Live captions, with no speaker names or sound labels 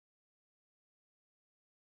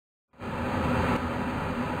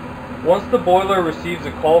Once the boiler receives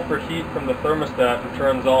a call for heat from the thermostat and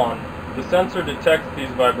turns on, the sensor detects these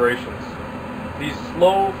vibrations. These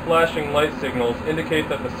slow flashing light signals indicate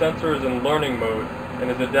that the sensor is in learning mode and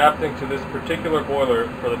is adapting to this particular boiler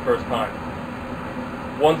for the first time.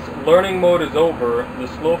 Once learning mode is over, the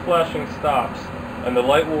slow flashing stops and the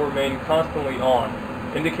light will remain constantly on,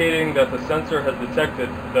 indicating that the sensor has detected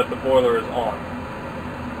that the boiler is on.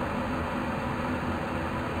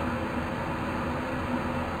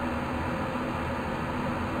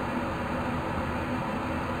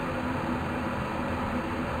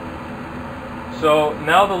 So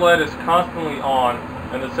now the light is constantly on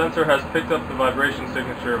and the sensor has picked up the vibration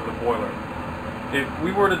signature of the boiler. If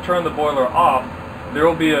we were to turn the boiler off, there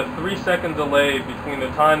will be a 3-second delay between the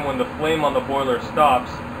time when the flame on the boiler stops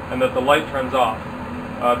and that the light turns off.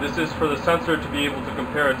 This is for the sensor to be able to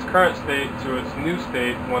compare its current state to its new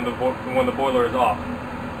state when the boiler is off.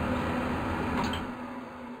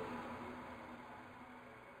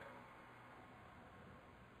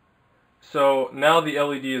 So now the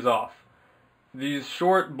LED is off. These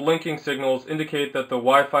short blinking signals indicate that the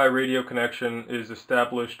Wi-Fi radio connection is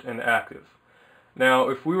established and active. Now,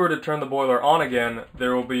 if we were to turn the boiler on again,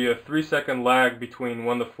 there will be a 3-second lag between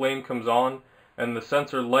when the flame comes on and the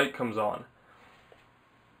sensor light comes on.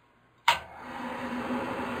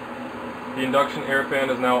 The induction air fan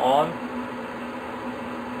is now on.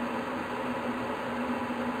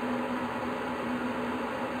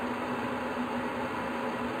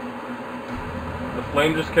 The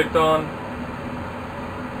flame just kicked on.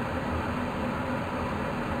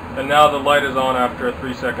 And now the light is on after a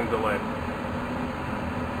 3-second delay.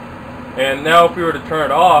 And now if we were to turn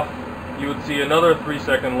it off, you would see another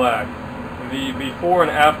 3-second lag. The before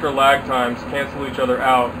and after lag times cancel each other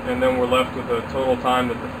out, and then we're left with a total time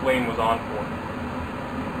that the flame was on for.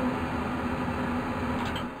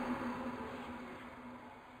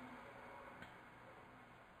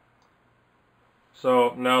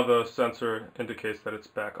 So now the sensor indicates that it's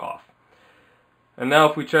back off. And now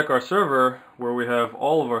if we check our server, where we have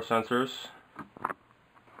all of our sensors,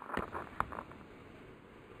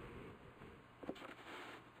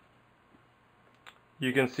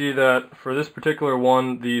 you can see that for this particular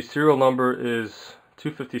one, the serial number is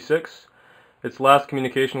 256. Its last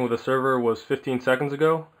communication with the server was 15 seconds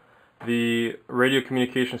ago. The radio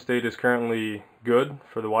communication state is currently good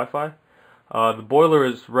for the Wi-Fi. The boiler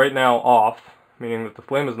is right now off, meaning that the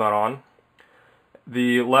flame is not on.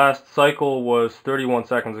 The last cycle was 31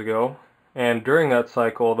 seconds ago, and during that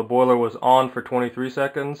cycle the boiler was on for 23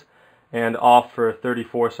 seconds and off for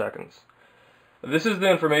 34 seconds. This is the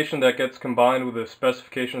information that gets combined with the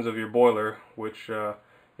specifications of your boiler, which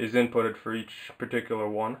is inputted for each particular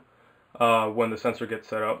one when the sensor gets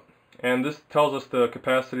set up. And this tells us the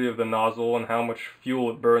capacity of the nozzle and how much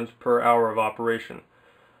fuel it burns per hour of operation.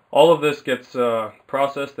 All of this gets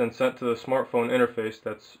processed and sent to the smartphone interface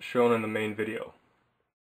that's shown in the main video.